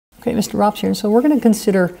Okay, Mr. Rops here. So we're going to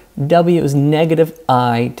consider W as negative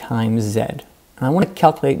I times Z. And I want to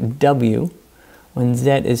calculate W when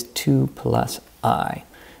Z is 2 plus I.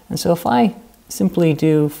 And so if I simply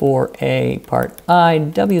do for A part I,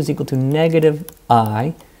 W is equal to negative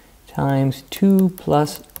I times 2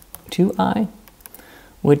 plus 2I,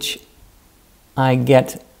 which I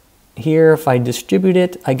get here, if I distribute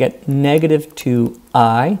it, I get negative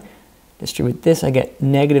 2I. Distribute this, I get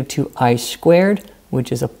negative 2I squared,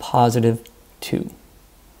 which is a positive 2. And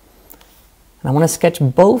I want to sketch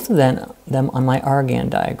both of them on my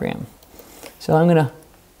Argand diagram. So I'm going to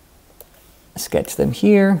sketch them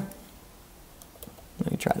here.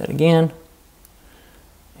 Let me try that again.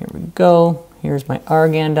 Here we go. Here's my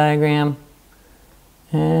Argand diagram.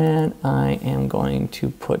 And I am going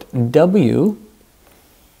to put W,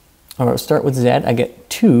 or I'll start with Z. I get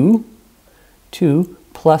 2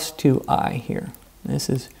 plus 2I here. This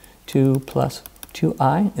is 2 plus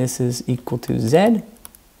 2I. This is equal to Z.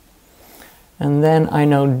 And then I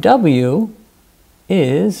know W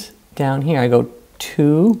is down here. I go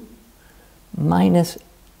 2 minus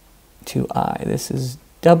 2I. This is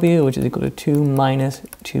W, which is equal to 2 minus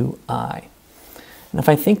 2I. And if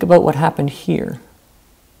I think about what happened here,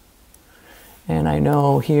 and I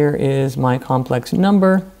know here is my complex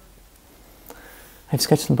number, I've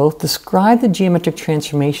sketched them both. Describe the geometric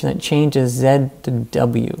transformation that changes Z to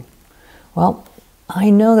W. Well, I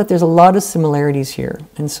know that there's a lot of similarities here,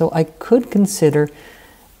 and so I could consider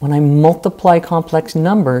when I multiply complex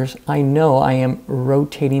numbers, I know I am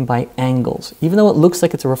rotating by angles. Even though it looks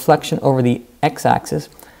like it's a reflection over the x-axis,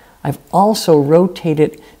 I've also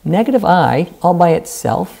rotated negative I all by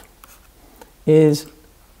itself is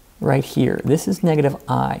right here. This is negative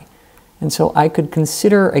I. And so I could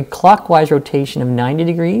consider a clockwise rotation of 90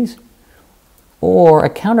 degrees or a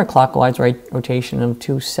counterclockwise rotation of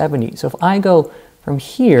 270. So if I go from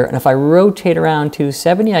here, and if I rotate around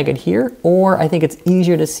 270, I get here, or I think it's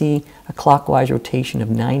easier to see a clockwise rotation of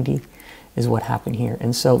 90 is what happened here.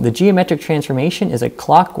 And so the geometric transformation is a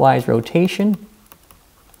clockwise rotation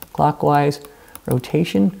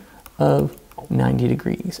of 90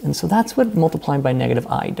 degrees. And so that's what multiplying by negative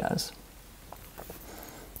I does.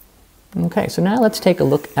 Okay, so now let's take a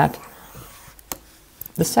look at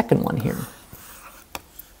the second one here.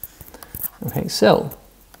 Okay, so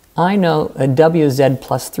I know a WZ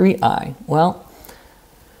plus 3I. Well,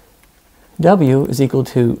 W is equal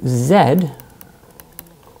to Z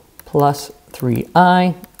plus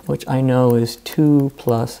 3I, which I know is 2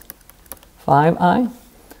 plus 5I.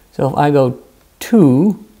 So if I go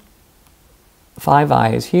 2,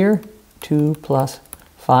 5I is here, 2 plus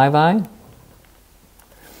 5I.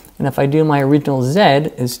 And if I do my original Z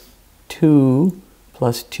is 2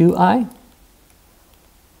 plus 2I.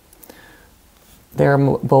 There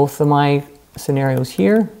are both of my scenarios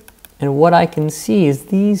here. And what I can see is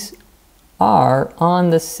these are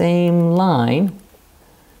on the same line.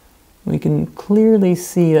 We can clearly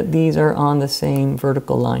see that these are on the same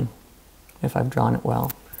vertical line, if I've drawn it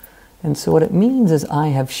well. And so what it means is I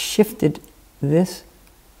have shifted this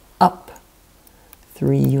up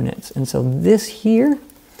 3 units. And so this here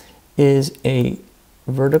is a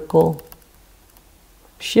vertical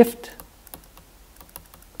shift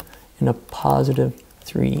in a positive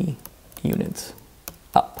 3 units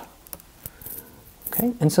up.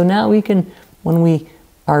 Okay, and so now we can, when we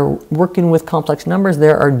are working with complex numbers,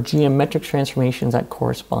 there are geometric transformations that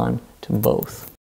correspond to both.